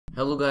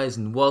Hello guys,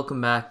 and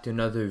welcome back to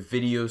another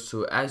video.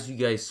 So as you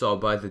guys saw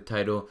by the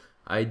title,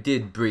 I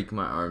did break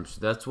my arm, so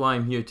that's why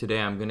I'm here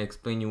today. I'm gonna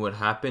explain you what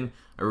happened.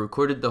 I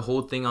recorded the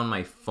whole thing on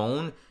my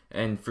phone,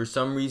 and for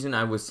some reason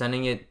I was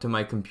sending it to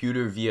my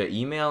computer via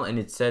email, and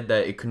it said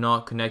that it could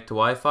not connect to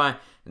Wi-Fi.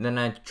 And then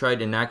I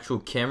tried an actual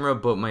camera,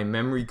 but my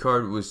memory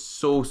card was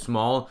so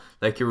small,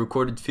 like it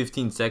recorded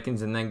 15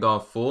 seconds and then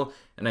got full.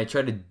 And I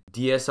tried a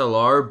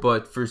DSLR,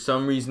 but for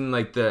some reason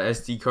like the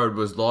SD card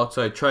was locked.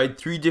 So I tried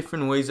 3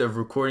 different ways of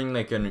recording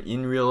like an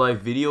in real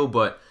life video,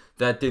 but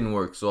that didn't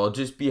work. So I'll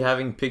just be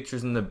having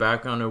pictures in the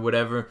background or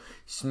whatever.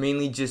 It's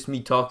mainly just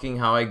me talking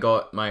how I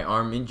got my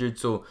arm injured.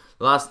 So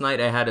last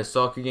night I had a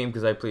soccer game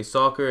because I play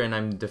soccer and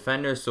I'm a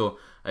defender. So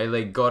I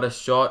like got a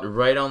shot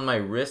right on my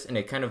wrist and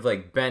it kind of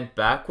like bent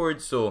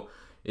backwards. So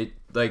it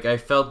like I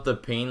felt the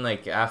pain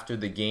like after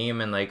the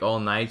game and like all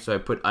night. So I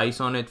put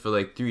ice on it for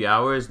like 3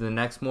 hours. The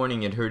next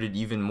morning it hurted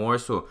even more.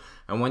 So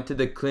I went to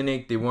the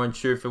clinic. They weren't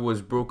sure if it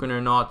was broken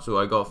or not. So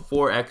I got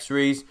 4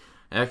 x-rays.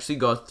 I actually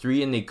got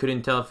 3 and they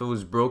couldn't tell if it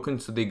was broken,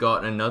 so they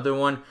got another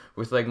one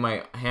with like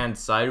my hand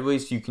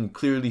sideways so you can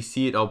clearly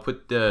see it. I'll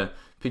put the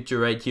picture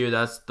right here.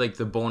 That's like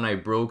the bone I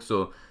broke.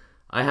 So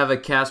I have a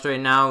cast right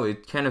now.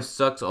 It kind of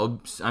sucks.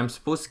 I'm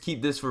supposed to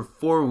keep this for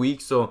 4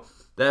 weeks, so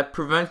that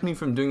prevents me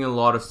from doing a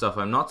lot of stuff.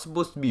 I'm not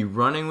supposed to be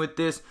running with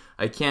this.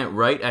 I can't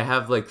write. I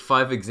have like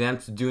 5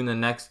 exams to do in the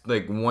next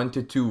like 1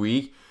 to 2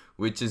 weeks,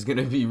 which is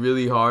gonna be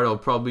really hard. I'll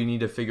probably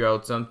need to figure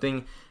out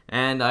something.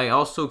 And I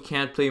also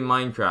can't play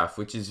Minecraft,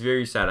 which is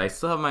very sad. I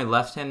still have my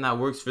left hand that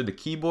works for the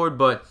keyboard,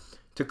 but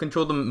to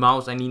control the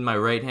mouse I need my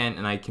right hand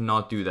and I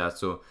cannot do that.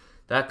 So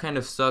that kind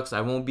of sucks. I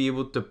won't be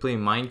able to play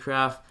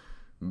Minecraft,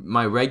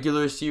 my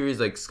regular series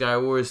like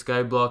Skywars,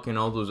 Skyblock, and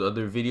all those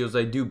other videos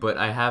I do, but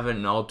I have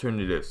an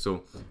alternative.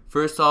 So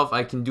first off,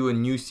 I can do a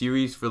new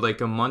series for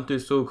like a month or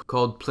so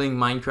called Playing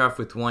Minecraft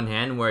with One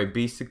Hand, where I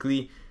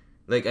basically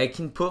like I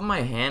can put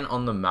my hand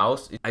on the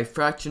mouse. I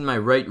fractured my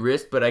right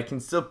wrist, but I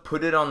can still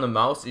put it on the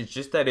mouse. It's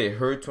just that it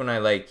hurts when I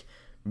like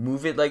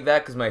move it like that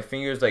because my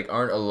fingers like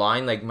aren't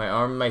aligned. Like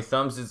my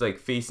thumbs is like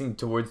facing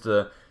towards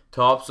the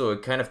top, so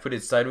it kind of put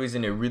it sideways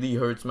and it really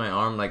hurts my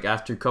arm like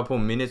after a couple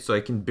minutes. So I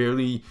can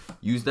barely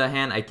use that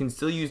hand. I can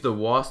still use the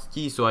WASD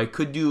key, so I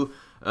could do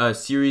a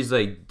series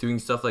like doing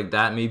stuff like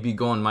that, maybe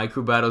go on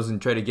micro battles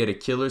and try to get a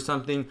kill or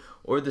something.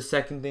 Or the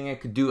second thing I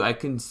could do, I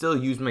can still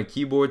use my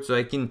keyboard, so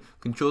I can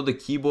control the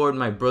keyboard.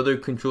 My brother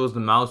controls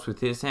the mouse with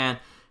his hand,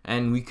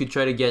 and we could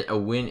try to get a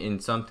win in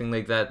something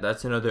like that.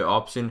 That's another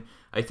option.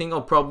 I think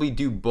I'll probably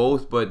do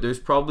both, but there's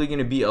probably going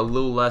to be a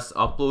little less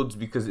uploads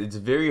because it's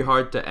very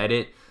hard to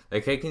edit.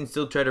 Like I can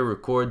still try to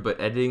record,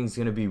 but editing is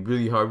going to be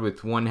really hard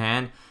with one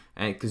hand,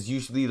 and because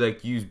usually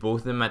like use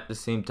both of them at the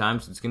same time,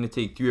 so it's going to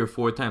take 3 or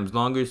 4 times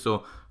longer.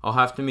 So I'll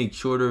have to make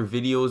shorter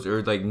videos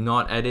or like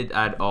not edit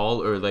at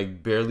all or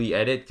like barely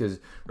edit, because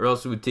or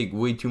else it would take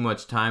way too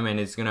much time and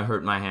it's going to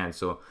hurt my hand.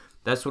 So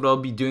that's what I'll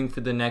be doing for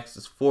the next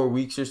 4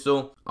 weeks or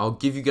so. I'll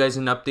give you guys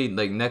an update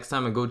like next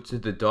time I go to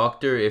the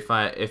doctor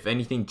if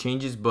anything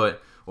changes,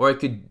 but or I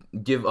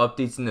could give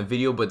updates in the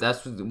video, but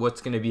that's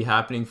what's going to be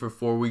happening for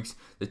 4 weeks.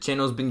 The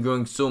channel's been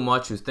growing so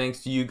much, so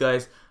thanks to you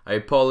guys. I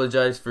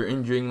apologize for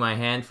injuring my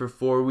hand for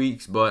 4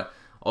 weeks, but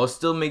I'll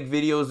still make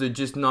videos. They're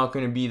just not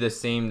going to be the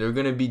same. They're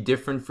going to be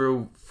different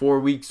for 4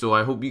 weeks, so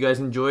I hope you guys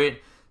enjoy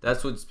it.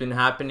 That's what's been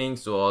happening,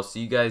 so I'll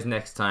see you guys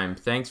next time.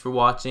 Thanks for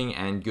watching,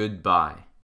 and goodbye.